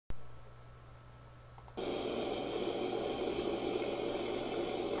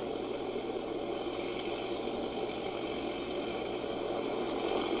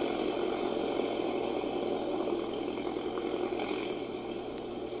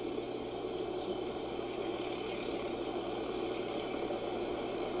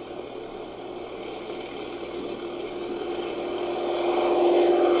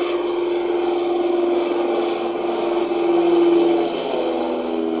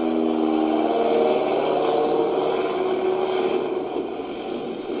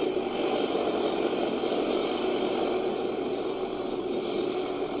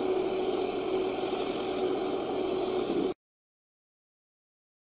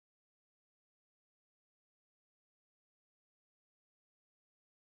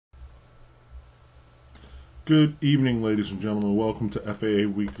Good evening, ladies and gentlemen. Welcome to FAA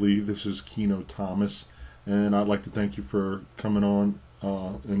Weekly. This is Kieno Thomas, and I'd like to thank you for coming on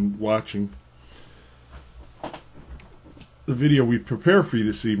and watching the video we prepared for you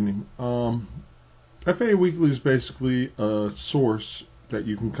this evening. FAA Weekly is basically a source that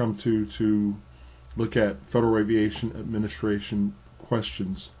you can come to look at Federal Aviation Administration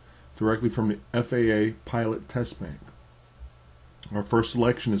questions directly from the FAA Pilot Test Bank. Our first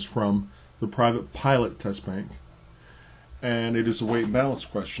selection is from the Private Pilot Test Bank, and it is a weight and balance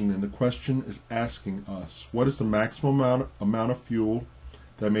question, and the question is asking us what is the maximum amount of fuel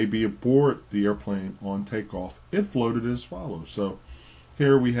that may be aboard the airplane on takeoff if loaded as follows. So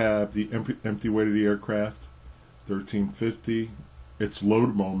here we have the empty weight of the aircraft, 1350, its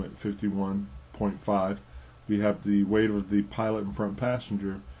load moment 51.5. We have the weight of the pilot and front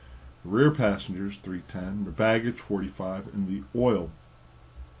passenger, rear passengers 310, the baggage 45, and the oil.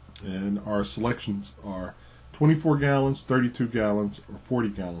 And our selections are 24 gallons, 32 gallons, or 40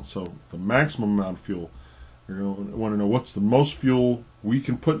 gallons. So the maximum amount of fuel. You're going to want to know what's the most fuel we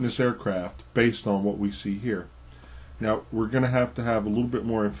can put in this aircraft based on what we see here. Now we're going to have a little bit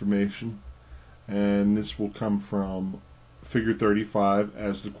more information, and this will come from figure 35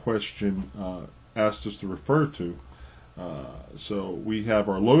 as the question asked us to refer to. So we have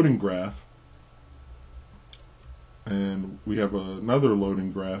our loading graph, and we have another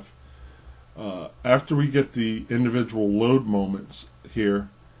loading graph. After we get the individual load moments here,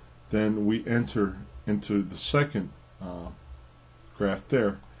 then we enter into the second graph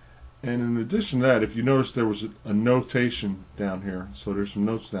there. And in addition to that, if you notice, there was a notation down here. So there's some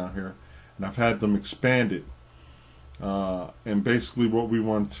notes down here, and I've had them expanded. And basically what we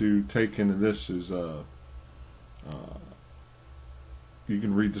want to take into this is you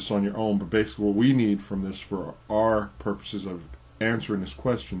can read this on your own, but basically what we need from this for our purposes of answering this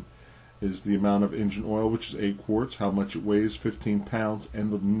question is the amount of engine oil, which is 8 quarts, how much it weighs, 15 pounds, and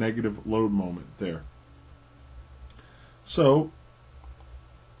the negative load moment there. So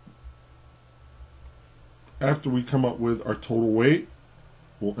after we come up with our total weight,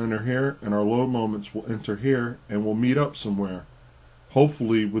 we'll enter here, and our load moments will enter here, and we'll meet up somewhere,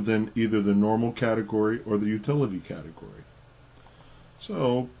 hopefully within either the normal category or the utility category.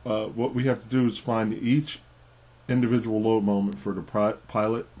 So what we have to do is find each individual load moment for the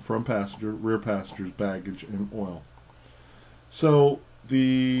pilot, front passenger, rear passengers, baggage, and oil. So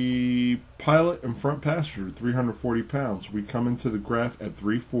the pilot and front passenger, 340 pounds. We come into the graph at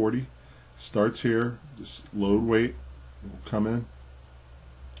 340. Starts here. This load weight will come in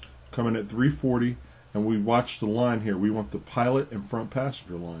at 340, and we watch the line here. We want the pilot and front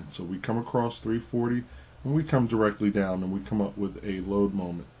passenger line. So we come across 340. And we come directly down, and we come up with a load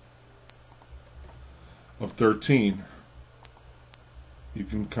moment of 13. You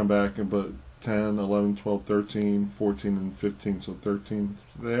can come back and put 10, 11, 12, 13, 14, and 15. So 13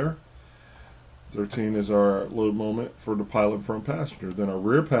 is there. 13 is our load moment for the pilot and front passenger. Then our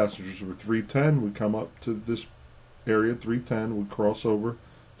rear passengers were 310. We come up to this area, 310. We cross over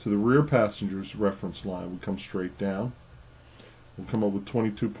to the rear passengers reference line. We come straight down. We'll come up with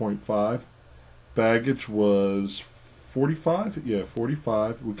 22.5. Baggage was 45? Yeah,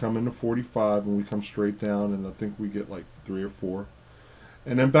 45. We come into 45, and we come straight down, and I think we get like 3 or 4.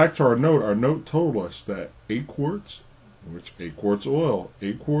 And then back to our note. Our note told us that 8 quarts, which 8 quarts oil,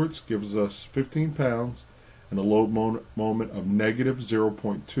 8 quarts gives us 15 pounds and a load moment of negative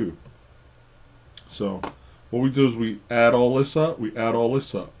 0.2. So what we do is we add all this up.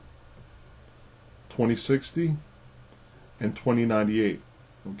 2060 and 2098.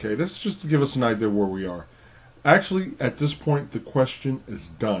 Okay, that's just to give us an idea where we are. Actually, at this point, the question is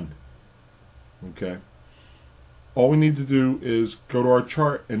done. Okay. All we need to do is go to our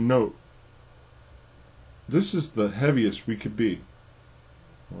chart and note. This is the heaviest we could be.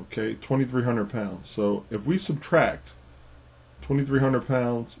 Okay, 2,300 pounds. So if we subtract 2,300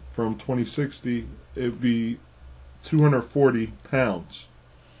 pounds from 2060, it would be 240 pounds.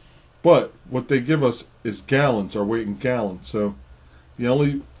 But what they give us is gallons, our weight in gallons. So the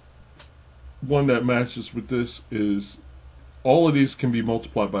only one that matches with this is all of these can be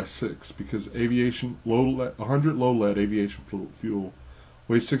multiplied by 6, because aviation 100 low lead aviation fuel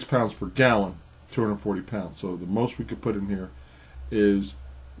weighs 6 pounds per gallon, 240 pounds. So the most we could put in here is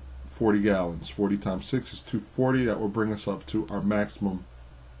 40 gallons. 40 times 6 is 240. That will bring us up to our maximum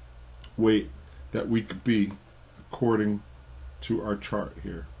weight that we could be according to our chart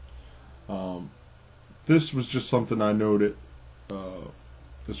here. This was just something I noted.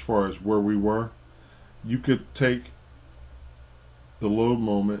 As far as where we were, you could take the load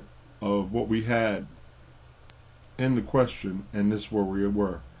moment of what we had in the question, and this is where we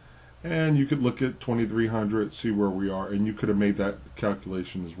were. And you could look at 2300, see where we are, and you could have made that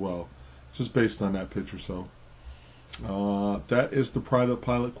calculation as well, just based on that picture. So that is the private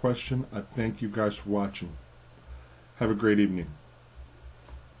pilot question. I thank you guys for watching. Have a great evening.